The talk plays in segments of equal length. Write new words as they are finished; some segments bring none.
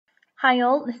Hi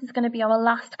all, this is going to be our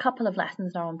last couple of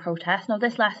lessons now on protest. Now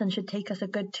this lesson should take us a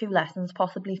good 2 lessons,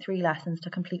 possibly 3 lessons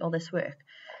to complete all this work.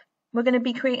 We're going to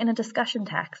be creating a discussion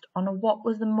text on what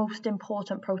was the most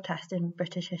important protest in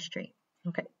British history.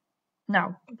 Okay,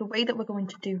 now the way that we're going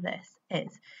to do this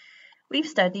is we've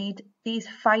studied these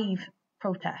 5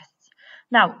 protests.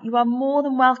 Now, you are more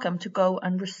than welcome to go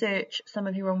and research some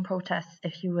of your own protests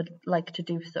if you would like to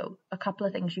do so. A couple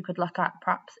of things you could look at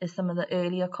perhaps is some of the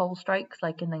earlier coal strikes,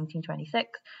 like in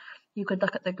 1926. You could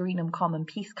look at the Greenham Common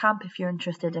Peace Camp if you're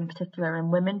interested in particular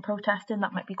in women protesting.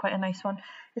 That might be quite a nice one.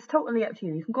 It's totally up to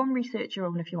you. You can go and research your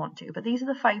own if you want to, but these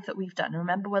are the 5 that we've done.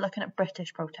 Remember, we're looking at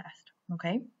British protest,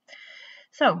 okay?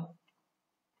 So,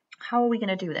 how are we going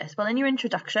to do this? Well, in your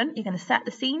introduction, you're going to set the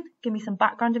scene, give me some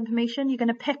background information. You're going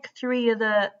to pick 3 of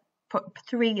the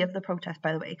protests,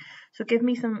 by the way. So give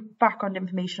me some background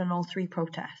information on all 3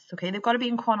 protests, okay? They've got to be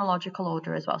in chronological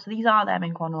order as well. So these are them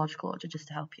in chronological order just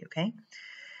to help you, okay?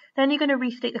 Then you're going to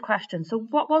restate the question. So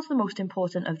what was the most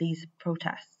important of these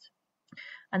protests?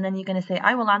 And then you're going to say,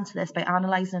 I will answer this by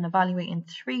analysing and evaluating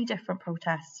 3 different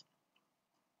protests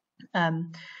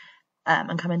and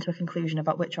come into a conclusion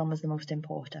about which one was the most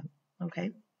important.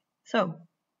 Okay, so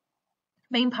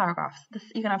main paragraphs.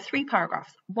 You're gonna have 3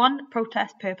 paragraphs, 1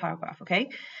 protest per paragraph. Okay,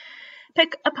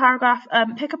 pick a paragraph,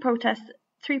 pick a protest,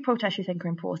 3 protests you think are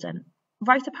important.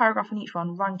 Write a paragraph on each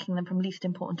one, ranking them from least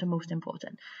important to most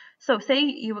important. So say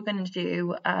you were going to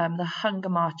do the hunger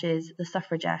marches, the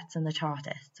suffragettes, and the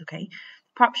Chartists. Okay,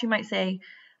 perhaps you might say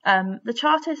the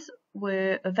Chartists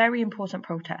were a very important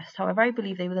protest. However, I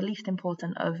believe they were the least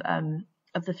important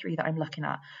of the 3 that I'm looking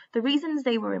at. The reasons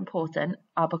they were important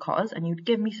are because, and you'd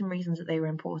give me some reasons that they were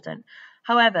important.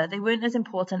 However, they weren't as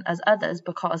important as others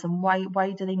because, and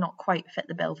why do they not quite fit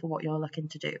the bill for what you're looking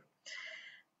to do?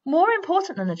 More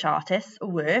important than the Chartists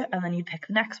were, and then you'd pick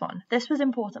the next one. This was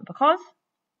important because,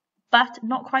 but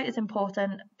not quite as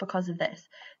important because of this.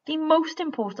 The most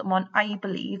important one, I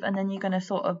believe, and then you're going to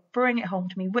sort of bring it home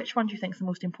to me. Which one do you think is the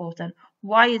most important?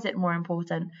 Why is it more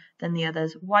important than the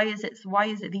others? Why is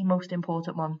it the most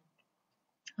important one?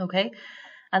 Okay,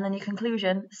 and then your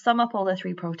conclusion, sum up all the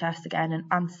 3 protests again and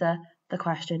answer the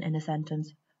question in a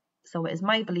sentence. So it is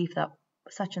my belief that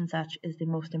such and such is the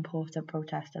most important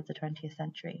protest of the 20th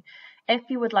century. If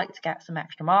you would like to get some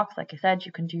extra marks, like I said,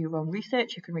 you can do your own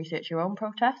research. You can research your own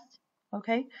protests.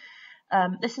 Okay,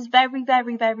 this is very,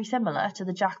 very, very similar to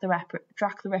the Jack the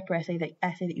Ripper essay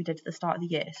that you did at the start of the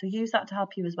year. So use that to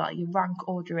help you as well. You rank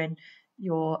ordering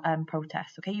your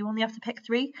protests. Okay, you only have to pick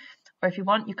 3, or if you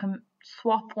want, you can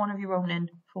swap one of your own in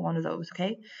for one of those.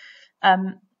 Okay,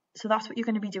 so that's what you're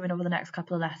going to be doing over the next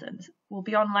couple of lessons. We'll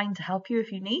be online to help you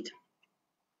if you need,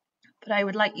 but I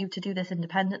would like you to do this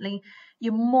independently.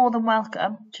 You're more than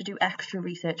welcome to do extra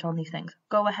research on these things.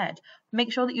 Go ahead.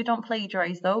 Make sure that you don't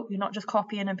plagiarize though. You're not just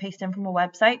copying and pasting from a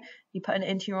website. You're putting it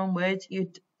into your own words. You're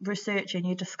researching,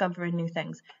 you're discovering new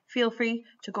things. Feel free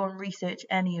to go and research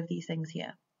any of these things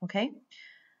here. Okay?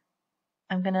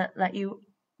 I'm going to let you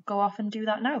go off and do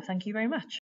that now. Thank you very much.